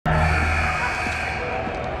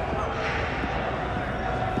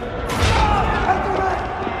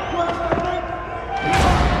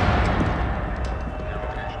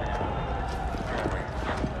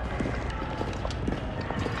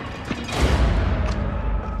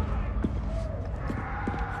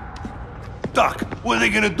Doc, what are they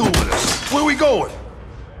gonna do with us? Where we going?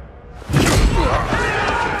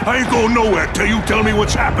 I ain't going nowhere till you tell me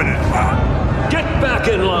what's happening. Get back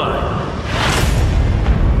in line!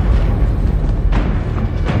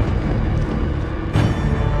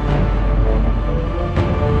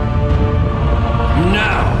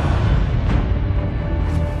 Now!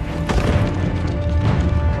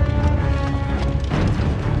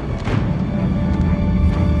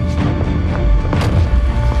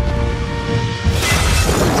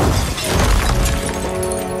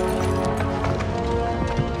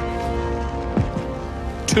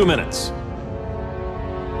 2 minutes.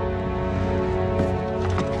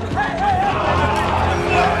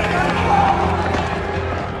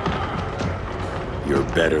 You're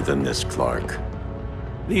better than this, Clark.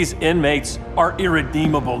 These inmates are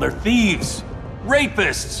irredeemable. They're thieves,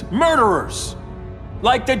 rapists, murderers.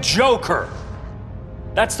 Like the Joker.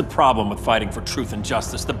 That's the problem with fighting for truth and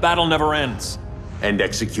justice. The battle never ends. And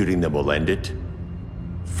executing them will end it?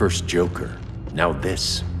 First Joker, now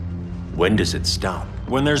this. When does it stop?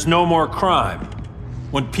 When there's no more crime.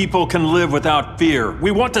 When people can live without fear.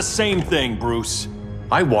 We want the same thing, Bruce.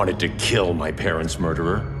 I wanted to kill my parents'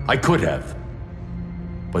 murderer. I could have.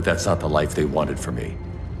 But that's not the life they wanted for me.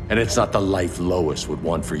 And it's not the life Lois would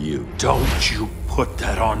want for you. Don't you put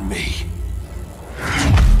that on me.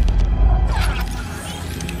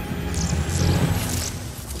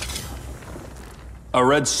 A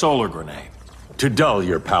red solar grenade. To dull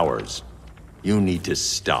your powers, you need to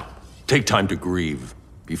stop. Take time to grieve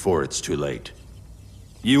before it's too late.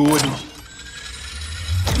 You wouldn't...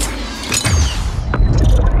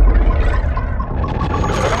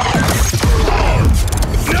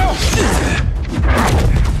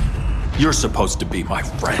 You're supposed to be my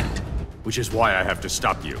friend. Which is why I have to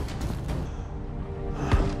stop you.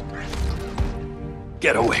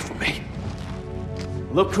 Get away from me.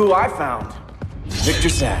 Look who I found. Victor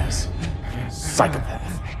Zsasz.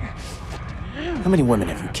 Psychopath. How many women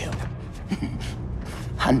have you killed?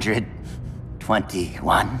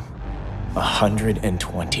 121.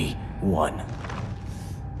 121.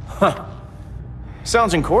 Huh.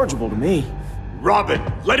 Sounds incorrigible to me. Robin,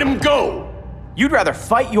 let him go! You'd rather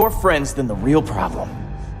fight your friends than the real problem.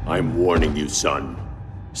 I'm warning you, son.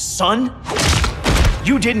 Son?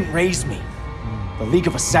 You didn't raise me. The League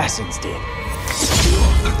of Assassins did.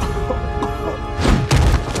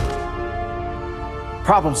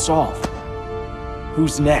 Problem solved.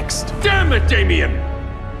 Who's next? Damn it, Damien!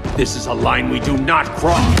 This is a line we do not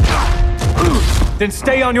cross. Then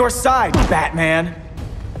stay on your side, Batman.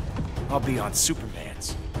 I'll be on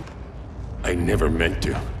Superman's. I never meant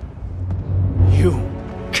to. You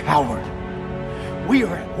coward. We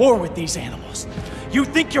are at war with these animals. You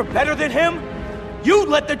think you're better than him? You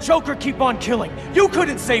let the Joker keep on killing. You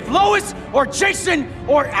couldn't save Lois, or Jason,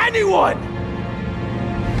 or anyone!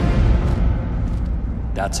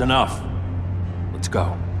 That's enough. Let's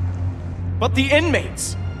go. But the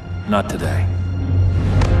inmates! Not today.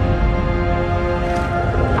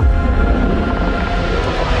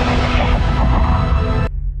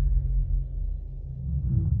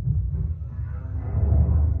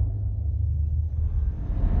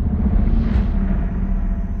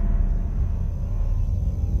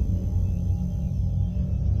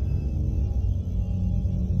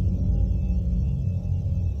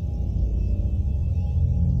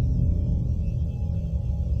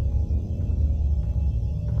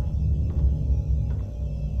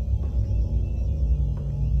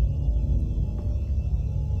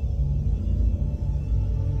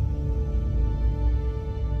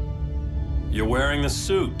 You're wearing the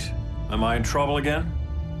suit. Am I in trouble again?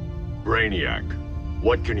 Brainiac,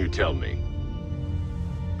 what can you tell me?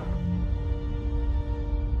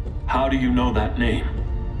 How do you know that name?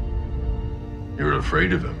 You're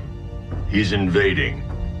afraid of him. He's invading.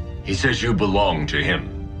 He says you belong to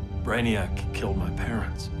him. Brainiac killed my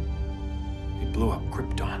parents. He blew up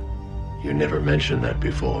Krypton. You never mentioned that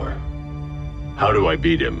before. How do I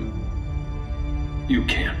beat him? You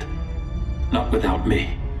can't. Not without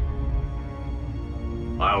me.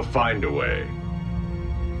 I'll find a way.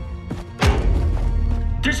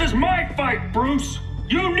 This is my fight, Bruce!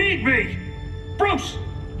 You need me! Bruce!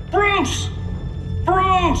 Bruce!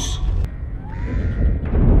 Bruce!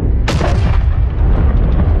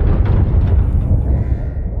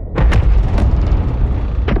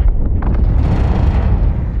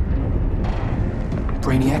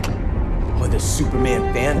 Brainiac? Or the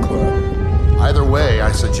Superman fan club? Either way,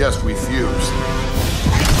 I suggest we fuse.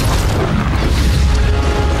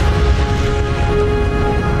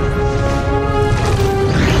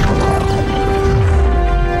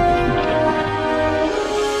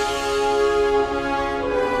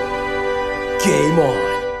 Game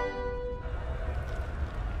on.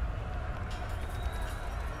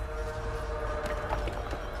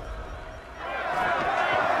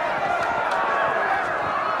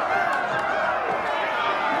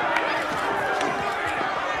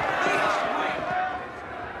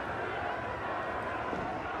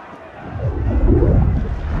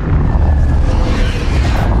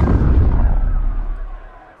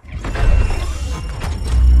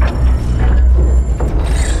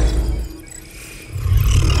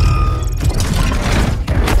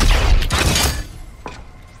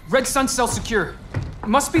 Red Sun cell secure. It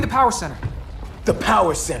must be the power center. The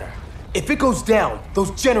power center. If it goes down,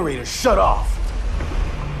 those generators shut off.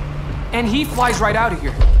 And he flies right out of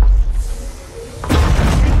here.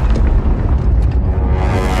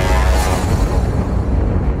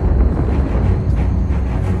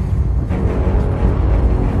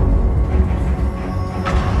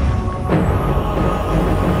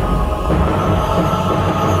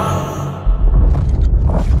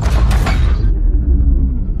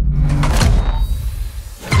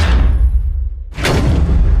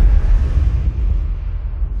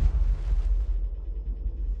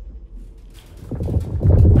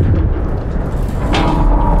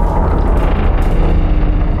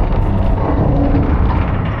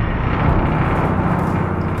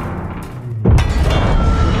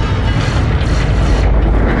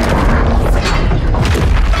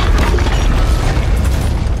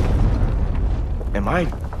 Am I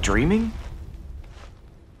dreaming?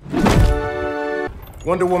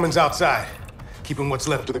 Wonder Woman's outside, keeping what's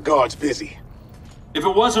left of the guards busy. If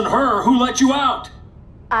it wasn't her, who let you out?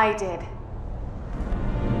 I did.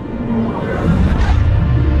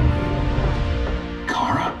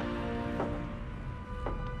 Kara?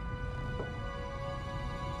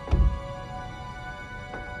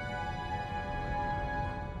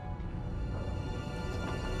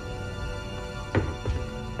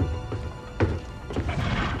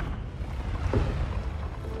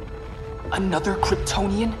 Another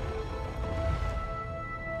Kryptonian?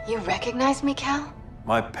 You recognize me, Cal?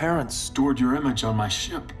 My parents stored your image on my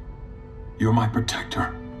ship. You're my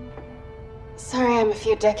protector. Sorry I'm a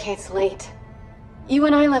few decades late. You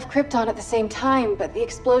and I left Krypton at the same time, but the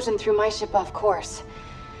explosion threw my ship off course.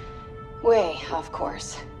 Way off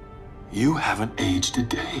course. You haven't aged a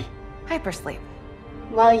day. Hypersleep.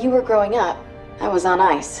 While you were growing up, I was on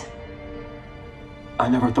ice. I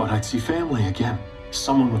never thought I'd see family again.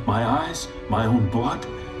 Someone with my eyes, my own blood.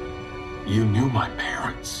 You knew my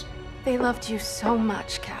parents. They loved you so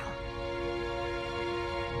much, Cal.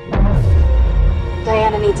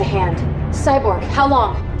 Diana needs a hand. Cyborg, how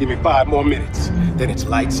long? Give me 5 more minutes, then it's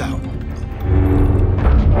lights out.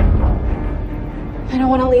 I don't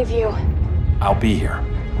want to leave you. I'll be here.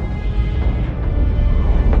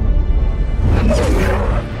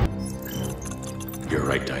 You're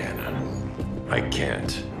right, Diana. I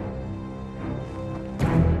can't.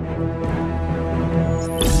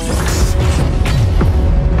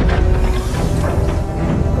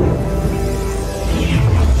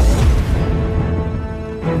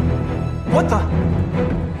 What the?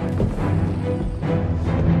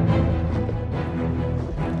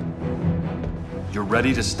 You're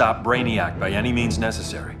ready to stop Brainiac by any means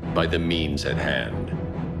necessary. By the means at hand.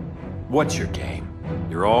 What's your game?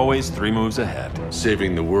 You're always 3 moves ahead.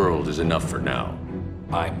 Saving the world is enough for now.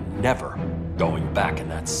 I'm never going back in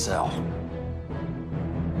that cell.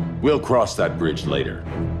 We'll cross that bridge later.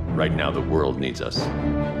 Right now, the world needs us.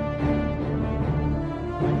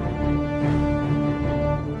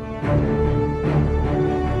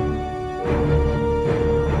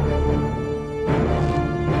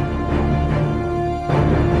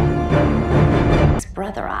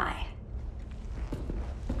 Brother Eye.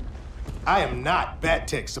 I am not Bat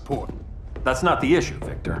Tech support. That's not the issue,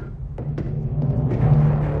 Victor.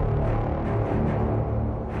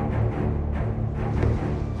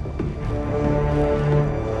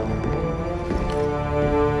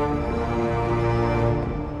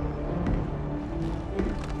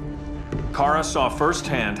 Kara saw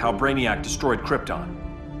firsthand how Brainiac destroyed Krypton.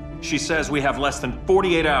 She says we have less than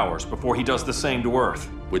 48 hours before he does the same to Earth.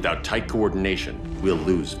 Without tight coordination, we'll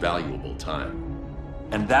lose valuable time.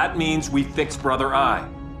 And that means we fix Brother Eye.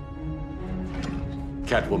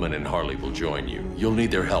 Catwoman and Harley will join you. You'll need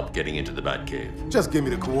their help getting into the Batcave. Just give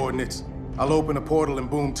me the coordinates. I'll open a portal and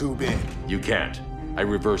boom tube in. You can't. I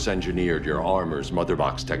reverse engineered your armor's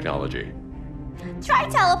motherbox technology. Try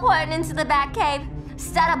teleporting into the Batcave.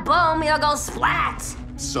 Instead of boom, you'll go splat.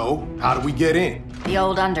 So, how do we get in? The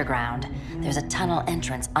old underground. There's a tunnel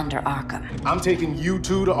entrance under Arkham. I'm taking you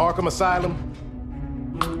two to Arkham Asylum.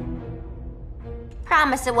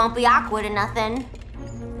 Promise it won't be awkward or nothing.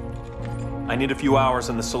 I need a few hours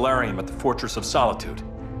in the solarium at the Fortress of Solitude.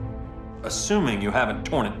 Assuming you haven't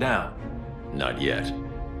torn it down. Not yet.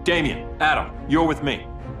 Damien, Adam, you're with me.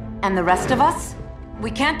 And the rest of us?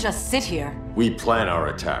 We can't just sit here. We plan our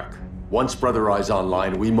attack. Once Brother Eye's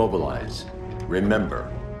online, we mobilize.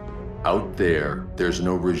 Remember, out there, there's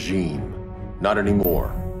no regime. Not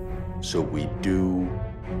anymore. So we do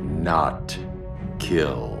not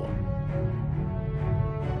kill.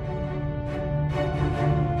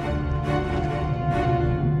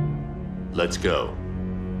 Let's go.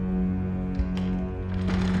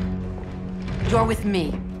 You're with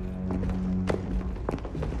me.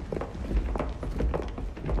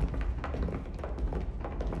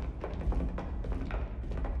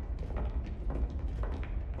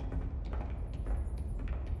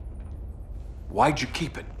 Why'd you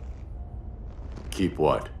keep it? Keep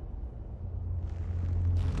what?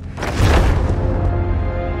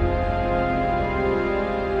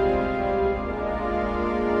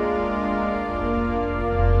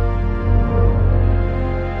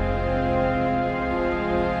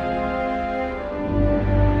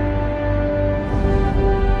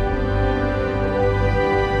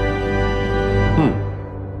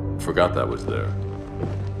 Forgot that was there.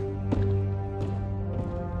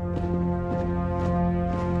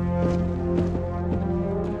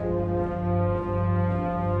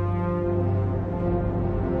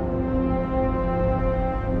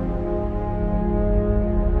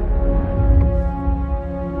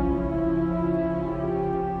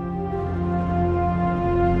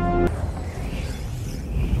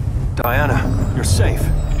 Diana, you're safe.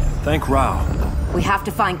 Thank Rao. We have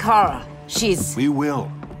to find Kara. She's... We will.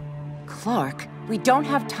 Clark, we don't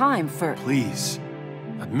have time for... Please.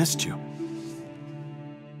 I've missed you.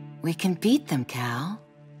 We can beat them, Cal.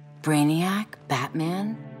 Brainiac,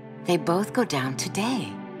 Batman, they both go down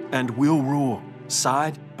today. And we'll rule,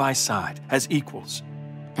 side by side, as equals.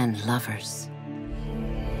 And lovers.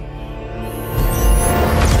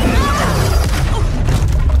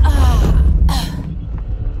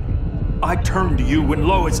 I turned to you when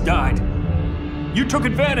Lois died. You took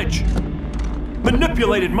advantage.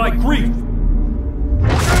 Manipulated my grief.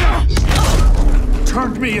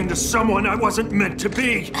 Turned me into someone I wasn't meant to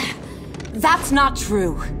be. That's not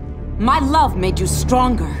true. My love made you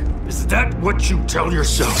stronger. Is that what you tell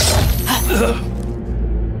yourself?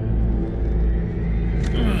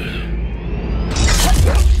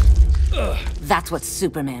 That's what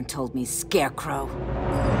Superman told me, Scarecrow.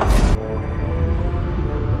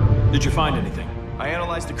 Did you find anything? I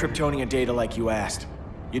analyzed the Kryptonian data like you asked.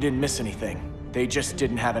 You didn't miss anything. They just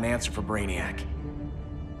didn't have an answer for Brainiac.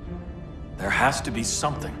 There has to be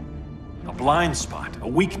something. A blind spot, a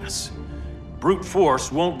weakness. Brute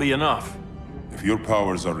force won't be enough. If your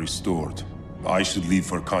powers are restored, I should leave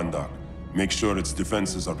for Kahndaq. Make sure its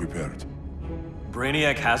defenses are prepared.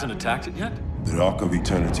 Brainiac hasn't attacked it yet? The Rock of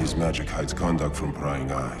Eternity's magic hides Kahndaq from prying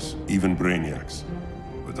eyes, even Brainiac's.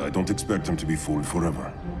 But I don't expect him to be fooled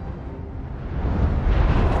forever.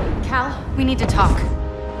 Cal, we need to talk.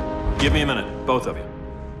 Give me a minute, both of you.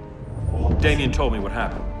 Damien told me what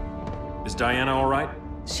happened. Is Diana all right?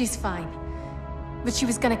 She's fine. But she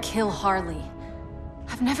was gonna kill Harley.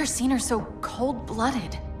 I've never seen her so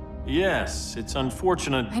cold-blooded. Yes, it's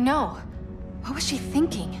unfortunate. I know. What was she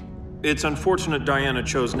thinking? It's unfortunate Diana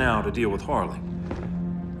chose now to deal with Harley.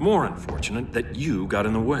 More unfortunate that you got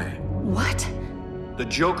in the way. What? The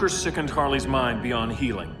Joker sickened Harley's mind beyond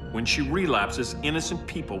healing. When she relapses, innocent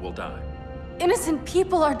people will die. Innocent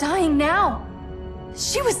people are dying now.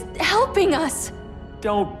 She was helping us.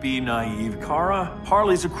 Don't be naive, Kara.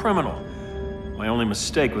 Harley's a criminal. My only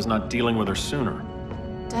mistake was not dealing with her sooner.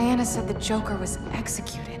 Diana said the Joker was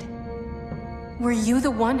executed. Were you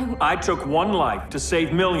the one who... I took one life to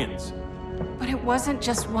save millions. But it wasn't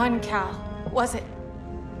just one, Cal, was it?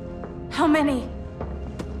 How many?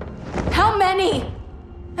 How many?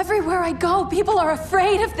 Everywhere I go, people are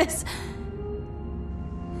afraid of this.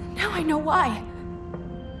 Now I know why.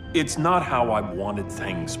 It's not how I wanted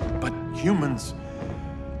things, but humans...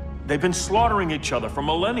 They've been slaughtering each other for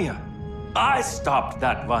millennia. I stopped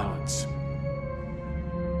that violence.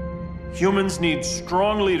 Humans need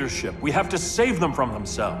strong leadership. We have to save them from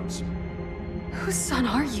themselves. Whose son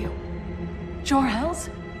are you? Jor-El's?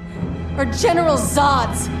 Or General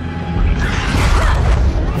Zod's?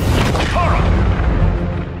 Kara!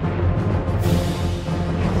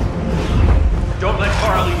 Don't let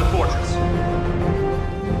Kara leave the fortress.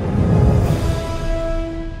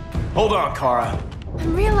 Hold on, Kara.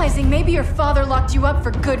 I'm realizing maybe your father locked you up for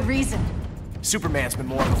good reason. Superman's been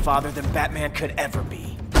more of a father than Batman could ever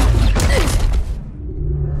be.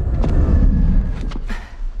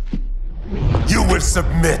 You will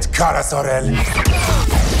submit, Kara Sorel.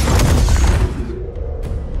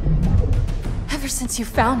 Ever since you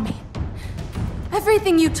found me,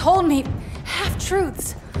 everything you told me,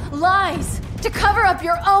 half-truths, lies, to cover up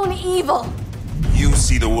your own evil. You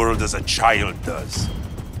see the world as a child does.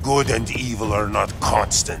 Good and evil are not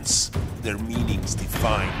constants. Their meanings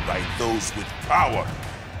defined by those with power.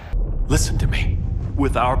 Listen to me.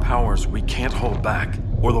 With our powers, we can't hold back,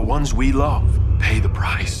 or the ones we love pay the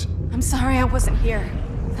price. I'm sorry I wasn't here,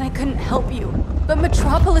 that I couldn't help you. But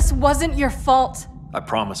Metropolis wasn't your fault. I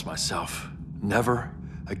promise myself, never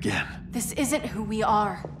again. This isn't who we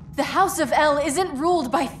are. The House of El isn't ruled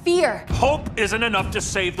by fear. Hope isn't enough to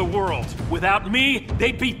save the world. Without me,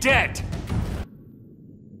 they'd be dead.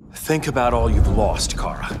 Think about all you've lost,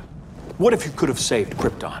 Kara. What if you could have saved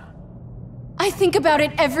Krypton? I think about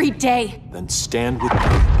it every day. Then stand with me.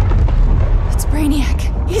 It's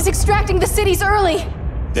Brainiac. He's extracting the cities early.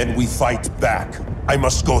 Then we fight back. I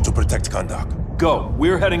must go to protect Kahndaq. Go.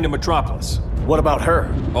 We're heading to Metropolis. What about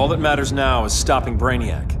her? All that matters now is stopping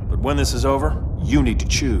Brainiac. But when this is over, you need to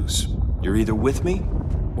choose. You're either with me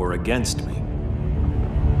or against me.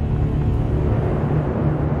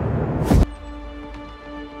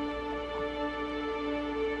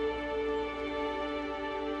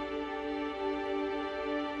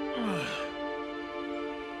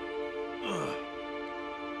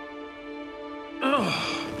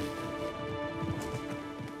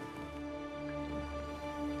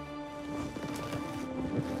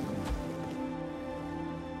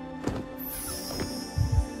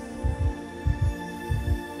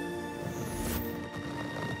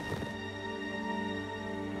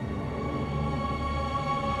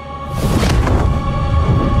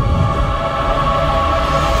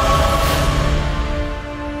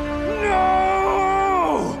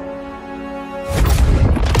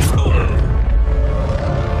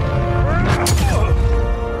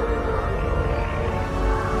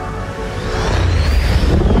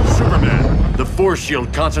 Force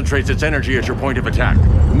shield concentrates its energy at your point of attack.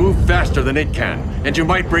 Move faster than it can, and you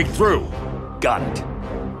might break through. Got it.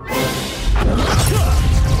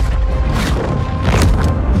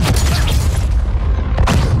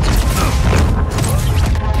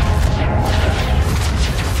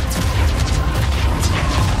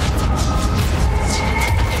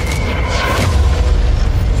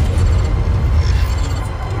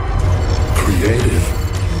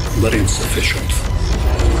 Creative, but insufficient.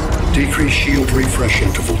 Decrease shield refresh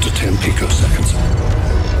interval to 10 picoseconds.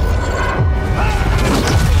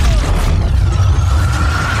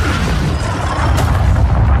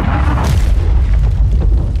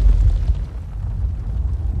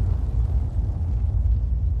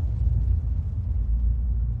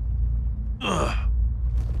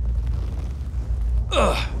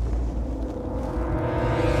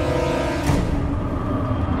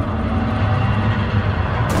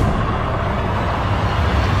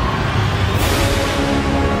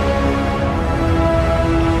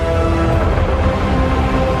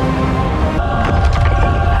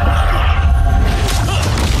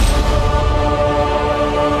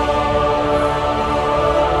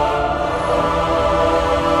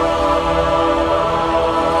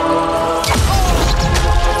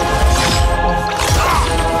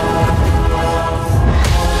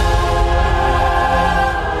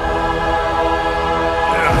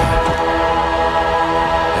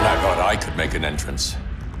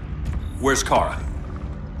 Where's Kara?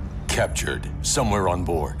 Captured, somewhere on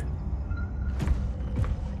board.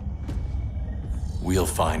 We'll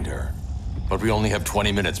find her. But we only have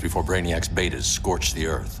 20 minutes before Brainiac's betas scorch the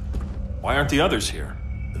Earth. Why aren't the others here?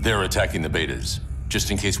 They're attacking the betas,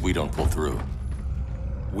 just in case we don't pull through.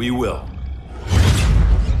 We will.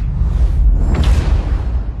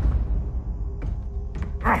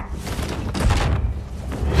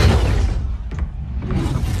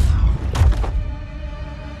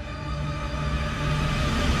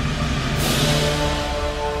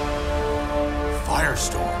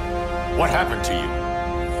 Firestorm, what happened to you?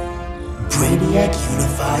 Brainiac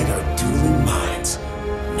unified our dueling minds.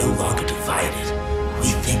 No longer divided. We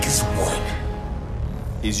think as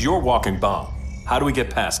one. He's your walking bomb. How do we get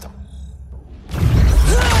past him?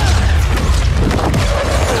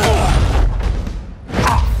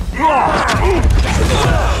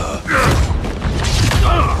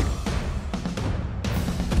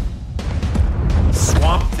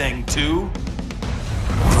 Swamp Thing 2?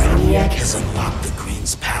 Brainiac has unlocked the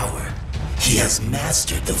Green's power. He has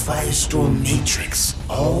mastered the Firestorm Matrix.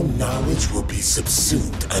 All knowledge will be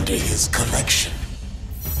subsumed under his collection.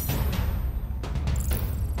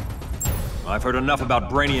 I've heard enough about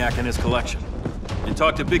Brainiac and his collection. You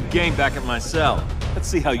talked a big game back at my cell. Let's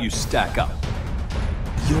see how you stack up.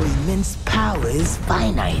 Your immense power is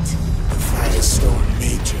finite. The Firestorm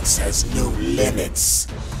Matrix has no limits.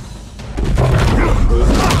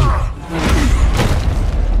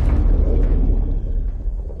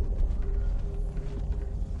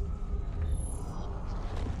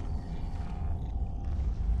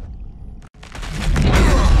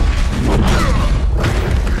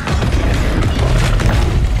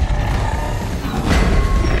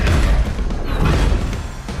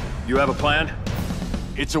 You have a plan?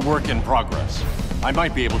 It's a work in progress. I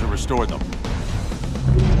might be able to restore them.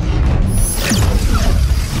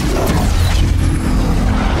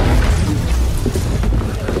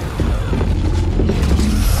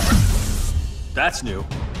 That's new.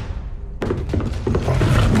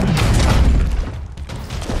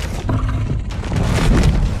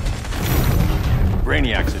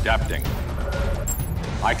 Brainiac's adapting.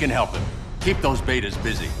 I can help him. Keep those betas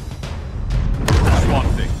busy. Swamp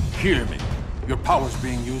Thing, hear me. Your power's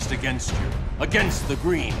being used against you. Against the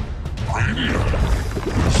Green.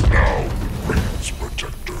 Brainiac is now the Green's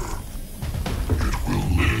protector. It will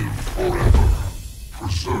live forever,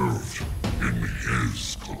 preserved in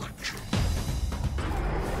his collection.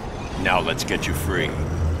 Now let's get you free.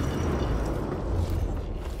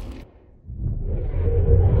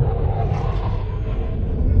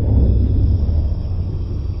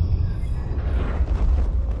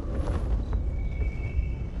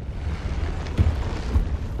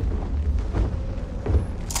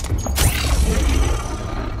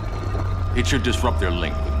 It should disrupt their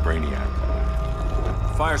link with Brainiac.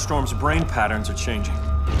 Firestorm's brain patterns are changing.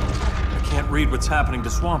 I can't read what's happening to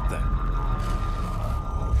Swamp Thing.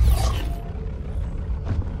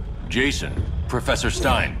 Jason, Professor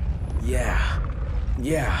Stein. Yeah.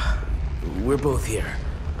 We're both here.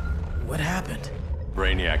 What happened?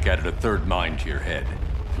 Brainiac added a third mind to your head.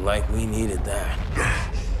 Like we needed that.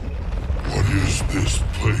 What is this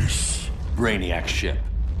place? Brainiac's ship.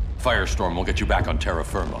 Firestorm will get you back on terra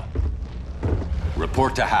firma.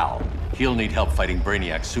 Report to Hal. He'll need help fighting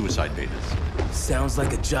Brainiac's suicide betas. Sounds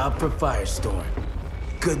like a job for Firestorm.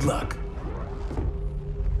 Good luck.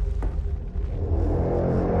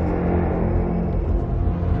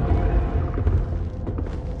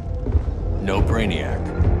 No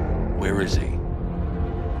Brainiac. Where is he?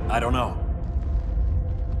 I don't know.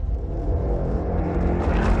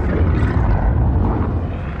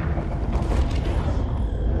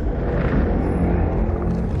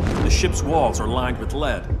 The ship's walls are lined with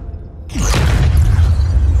lead.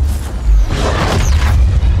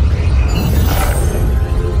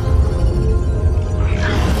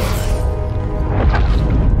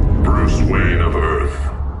 Bruce Wayne of Earth,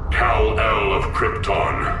 Kal-El of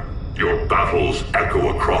Krypton. Your battles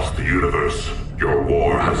echo across the universe. Your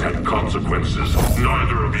war has had consequences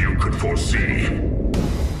neither of you could foresee.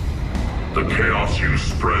 The chaos you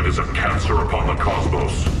spread is a cancer upon the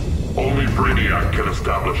cosmos. Only Brainiac can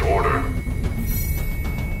establish order.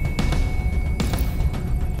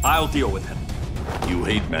 I'll deal with him. You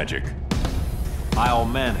hate magic. I'll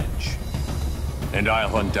manage. And I'll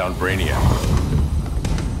hunt down Brainiac.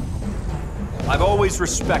 I've always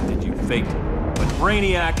respected you, Fate. But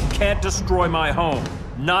Brainiac can't destroy my home.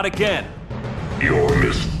 Not again. Your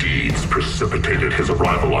misdeeds precipitated his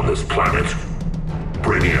arrival on this planet.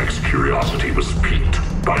 Brainiac's curiosity was piqued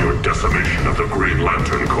by your decimation of the Green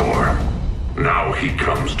Lantern Corps. Now he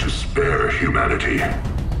comes to spare humanity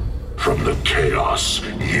from the chaos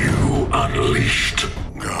you unleashed.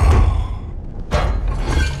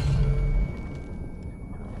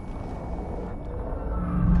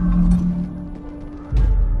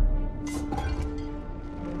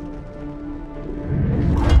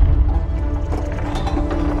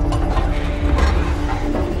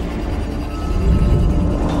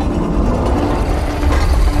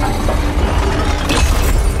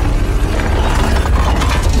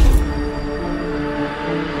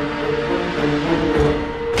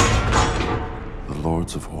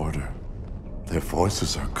 Of order. Their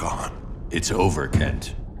voices are gone. It's over,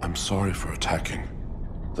 Kent. I'm sorry for attacking.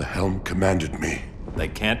 The Helm commanded me. They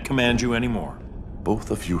can't command you anymore.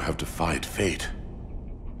 Both of you have defied fate,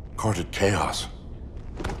 courted chaos.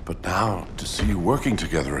 But now, to see you working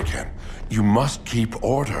together again, you must keep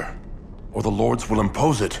order, or the Lords will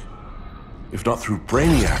impose it. If not through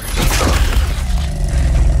Brainiac.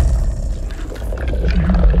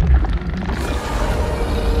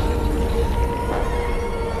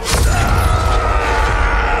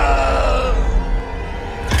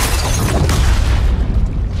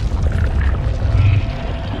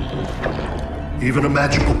 Even a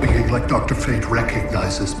magical being like Dr. Fate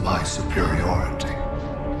recognizes my superiority.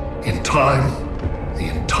 In time, the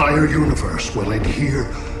entire universe will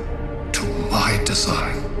adhere to my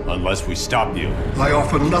design. Unless we stop you. I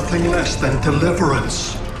offer nothing less than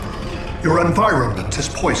deliverance. Your environment is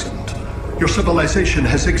poisoned. Your civilization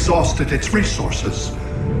has exhausted its resources.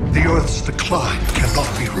 The Earth's decline cannot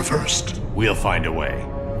be reversed. We'll find a way.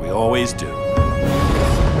 We always do.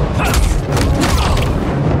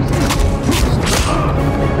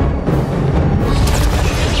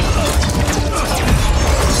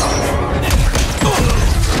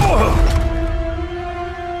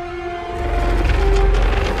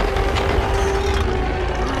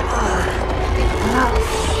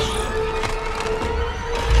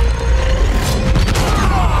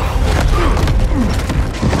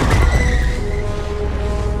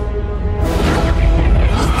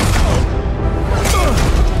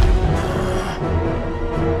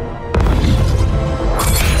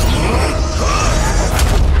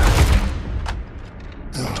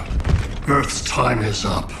 Earth's time is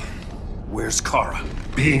up. Where's Kara?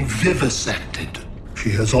 Being vivisected. She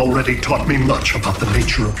has already taught me much about the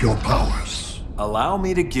nature of your powers. Allow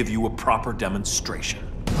me to give you a proper demonstration.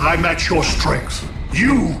 I match your strength.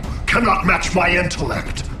 You cannot match my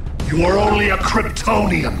intellect. You are only a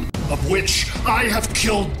Kryptonian, of which I have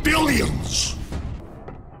killed billions.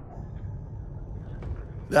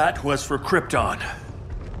 That was for Krypton.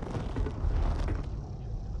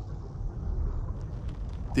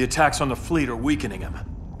 The attacks on the fleet are weakening him.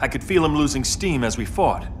 I could feel him losing steam as we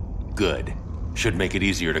fought. Good. Should make it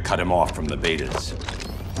easier to cut him off from the betas.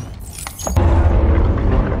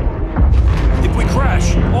 If we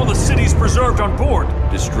crash, all the cities preserved on board.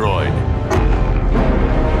 Destroyed.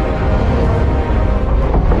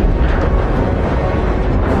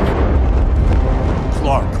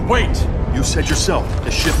 Clark, wait! You said yourself,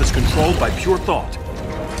 the ship is controlled by pure thought.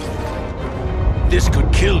 This could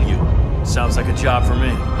kill you. Sounds like a job for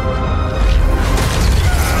me.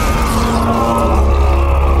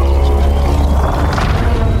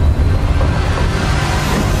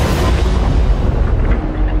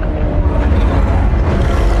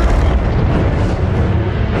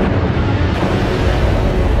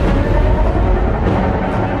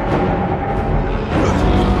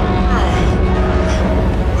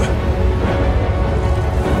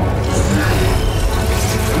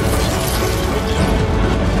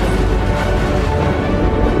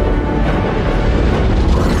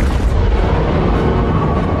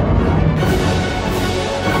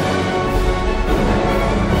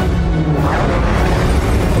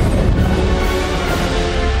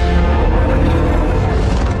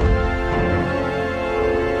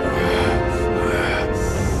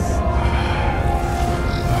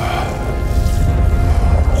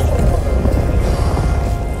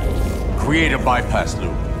 Create a bypass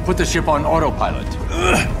loop. Put the ship on autopilot.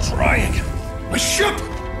 Trying. My ship!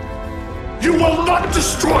 You will not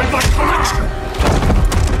destroy my collection!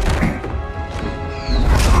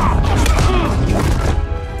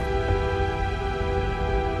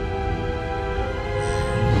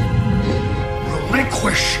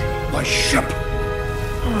 Relinquish my ship!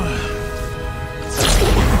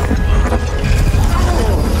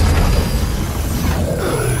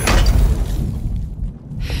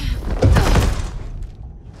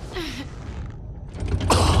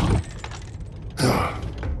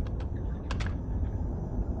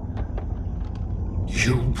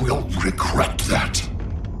 You will regret that.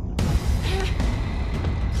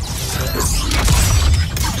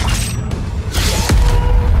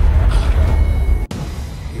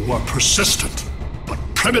 You are persistent, but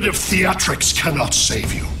primitive theatrics cannot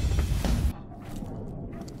save you.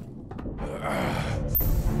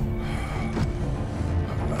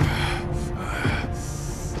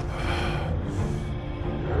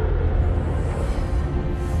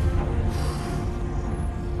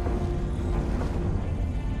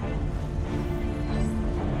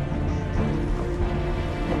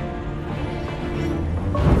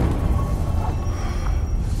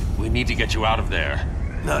 We need to get you out of there.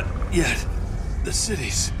 Not yet. The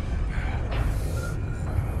cities.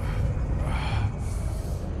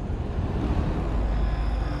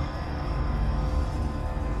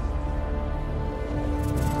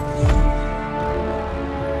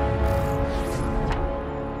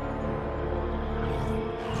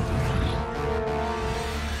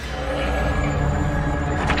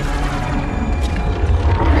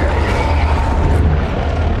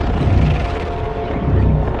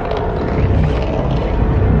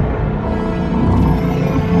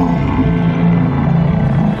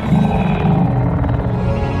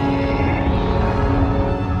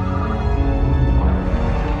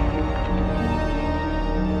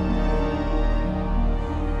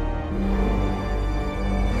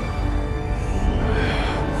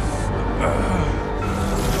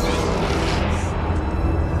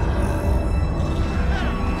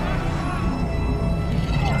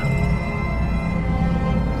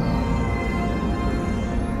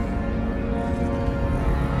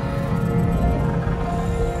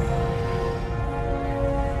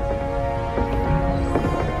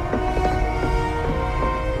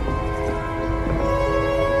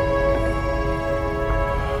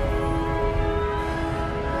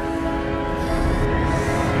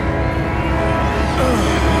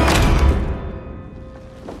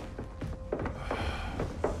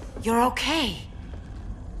 You're okay.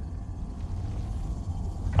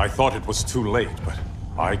 I thought it was too late, but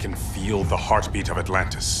I can feel the heartbeat of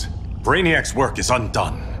Atlantis. Brainiac's work is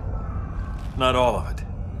undone. Not all of it.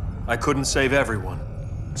 I couldn't save everyone.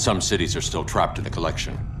 Some cities are still trapped in the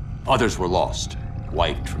collection. Others were lost,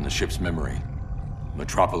 wiped from the ship's memory.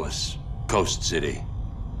 Metropolis, Coast City.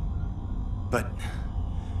 But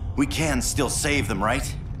we can still save them,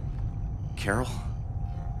 right? Carol?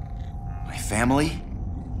 My family?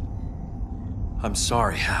 I'm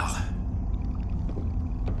sorry, Hal.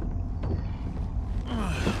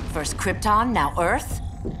 First Krypton, now Earth?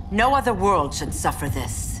 No other world should suffer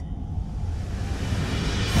this.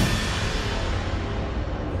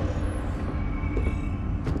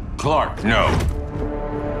 Clark, no.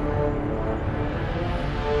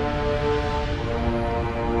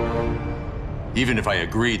 Even if I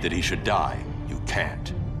agreed that he should die, you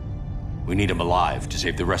can't. We need him alive to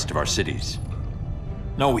save the rest of our cities.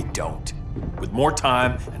 No, we don't. With more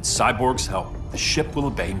time and Cyborg's help, the ship will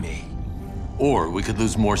obey me. Or we could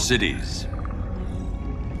lose more cities.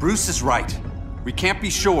 Bruce is right. We can't be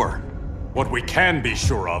sure. What we can be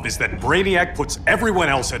sure of is that Brainiac puts everyone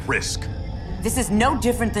else at risk. This is no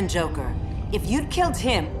different than Joker. If you'd killed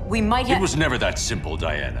him, we might have— It was never that simple,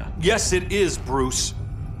 Diana. Yes, it is, Bruce.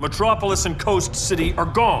 Metropolis and Coast City are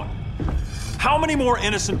gone. How many more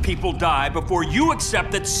innocent people die before you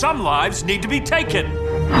accept that some lives need to be taken?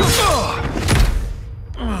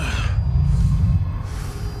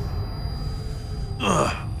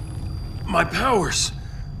 My powers.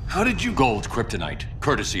 How did you— Gold kryptonite,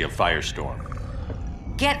 courtesy of Firestorm.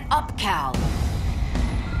 Get up, Cal.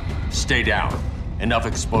 Stay down. Enough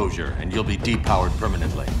exposure, and you'll be depowered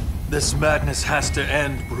permanently. This madness has to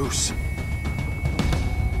end, Bruce.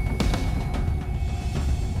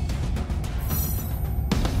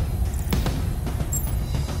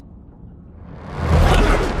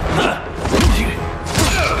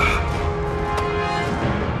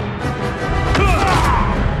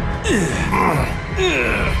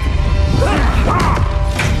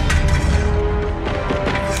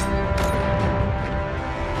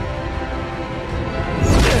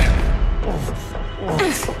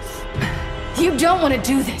 You don't want to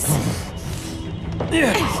do this.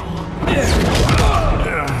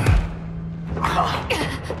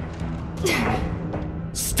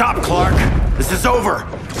 Stop, Clark! This is over!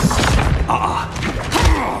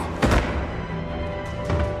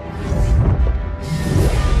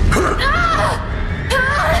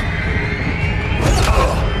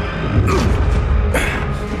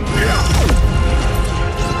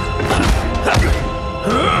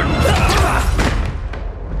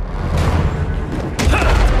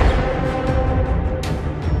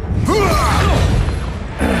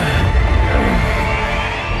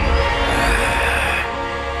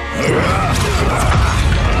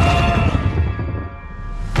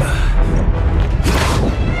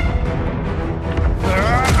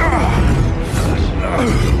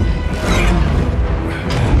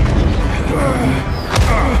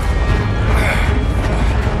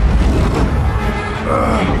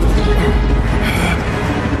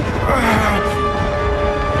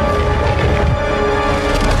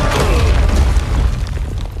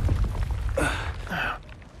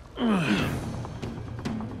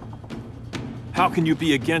 How can you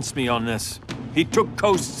be against me on this? He took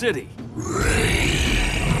Coast City.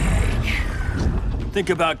 Think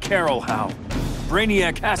about Carol, Hal.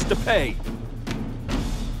 Brainiac has to pay.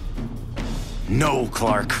 No,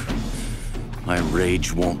 Clark. My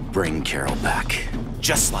rage won't bring Carol back.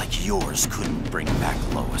 Just like yours couldn't bring back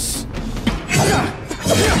Lois.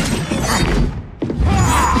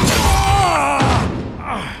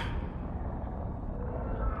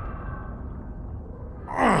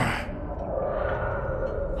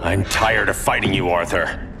 I'm tired of fighting you,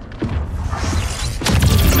 Arthur.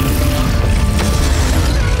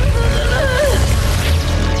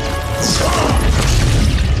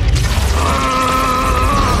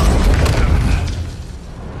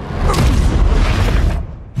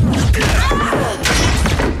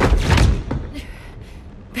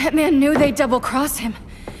 Batman knew they'd double-cross him.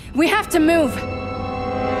 We have to move.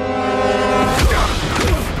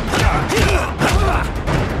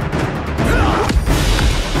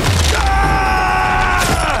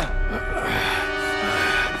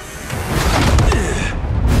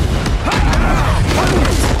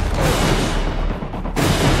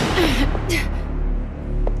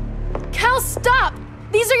 Cal, stop!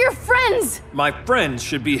 These are your friends! My friends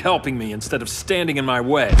should be helping me instead of standing in my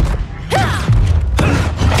way.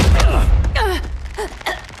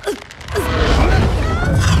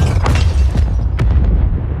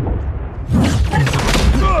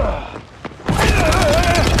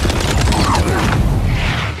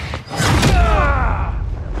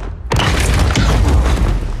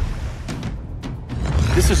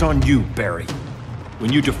 on you, Barry.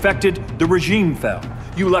 When you defected, the regime fell.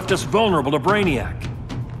 You left us vulnerable to Brainiac.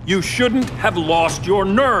 You shouldn't have lost your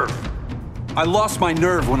nerve. I lost my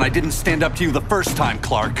nerve when I didn't stand up to you the first time,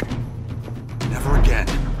 Clark. Never again.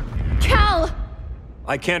 Cal!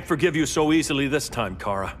 I can't forgive you so easily this time,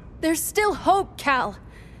 Kara. There's still hope, Cal.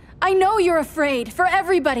 I know you're afraid, for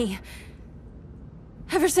everybody.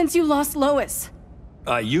 Ever since you lost Lois.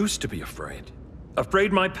 I used to be afraid.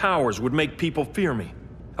 Afraid my powers would make people fear me.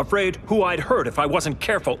 Afraid who I'd hurt if I wasn't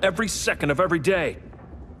careful every second of every day.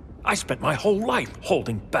 I spent my whole life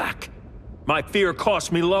holding back. My fear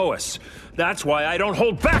cost me Lois. That's why I don't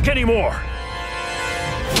hold back anymore!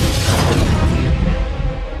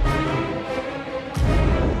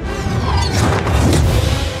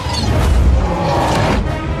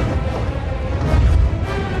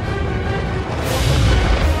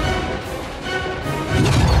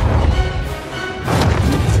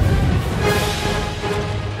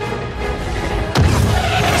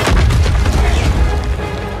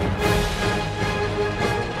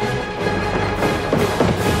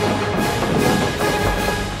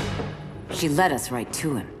 She led us right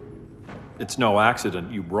to him. It's no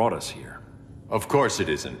accident you brought us here. Of course it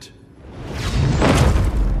isn't.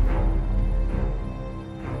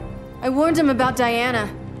 I warned him about Diana,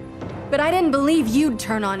 but I didn't believe you'd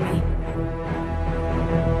turn on me.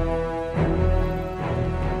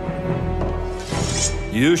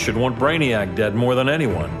 You should want Brainiac dead more than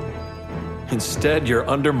anyone. Instead, you're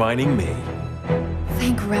undermining me.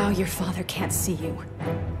 Thank Rao your father can't see you.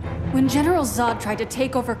 When General Zod tried to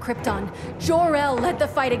take over Krypton, Jor-El led the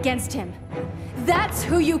fight against him. That's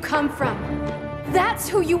who you come from. That's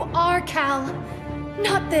who you are, Cal.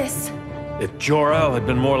 Not this. If Jor-El had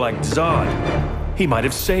been more like Zod, he might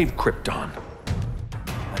have saved Krypton.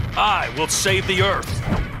 And I will save the Earth.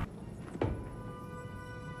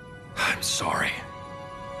 I'm sorry.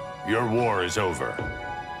 Your war is over.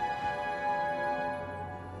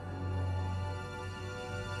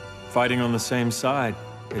 Fighting on the same side,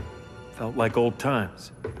 it felt like old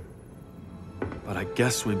times. But I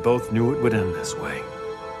guess we both knew it would end this way.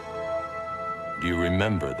 Do you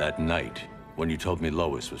remember that night when you told me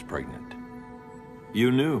Lois was pregnant?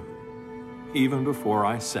 You knew, even before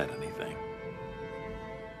I said anything.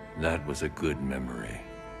 That was a good memory.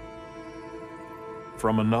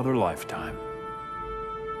 From another lifetime.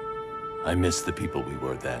 I miss the people we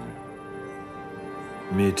were then.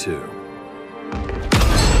 Me too.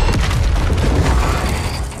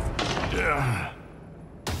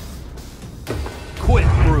 Quit,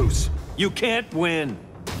 Bruce. You can't win.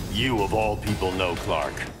 You of all people know,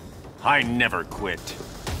 Clark. I never quit.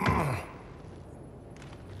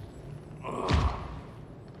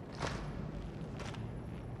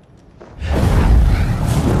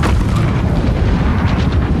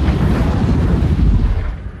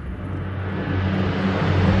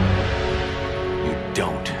 You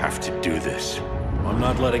don't have to do this. I'm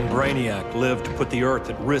not letting Brainiac live to put the Earth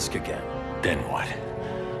at risk again. Then what?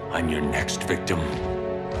 I'm your next victim.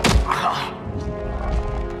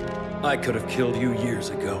 I could have killed you years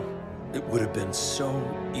ago. It would have been so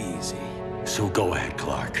easy. So go ahead,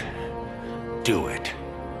 Clark. Do it.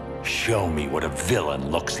 Show me what a villain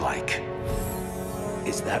looks like.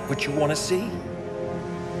 Is that what you want to see?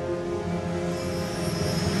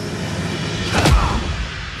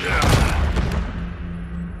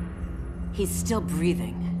 He's still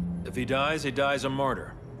breathing. If he dies a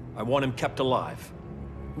martyr. I want him kept alive.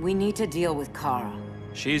 We need to deal with Kara.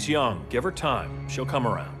 She's young. Give her time. She'll come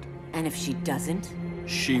around. And if she doesn't?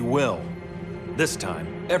 She will. This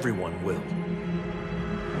time, everyone will.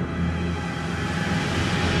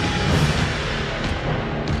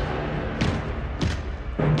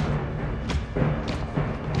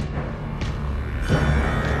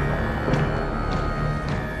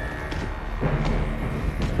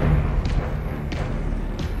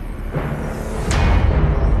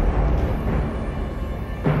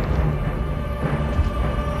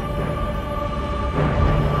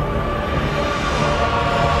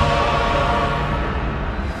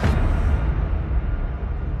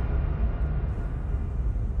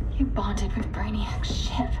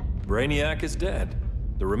 Brainiac is dead.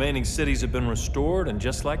 The remaining cities have been restored, and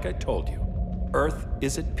just like I told you, Earth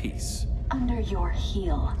is at peace. Under your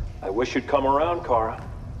heel. I wish you'd come around, Kara.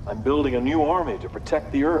 I'm building a new army to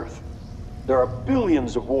protect the Earth. There are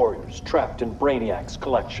billions of warriors trapped in Brainiac's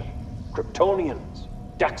collection. Kryptonians,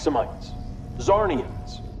 Daxamites,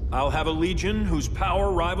 Zarnians. I'll have a legion whose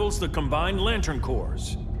power rivals the combined Lantern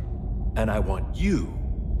Corps. And I want you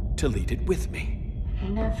to lead it with me.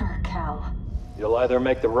 Never, Cal. You'll either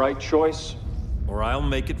make the right choice, or I'll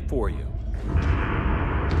make it for you.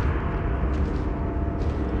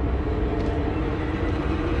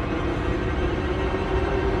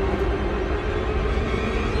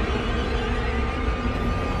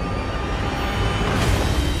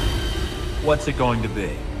 what's it going to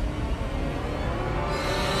be?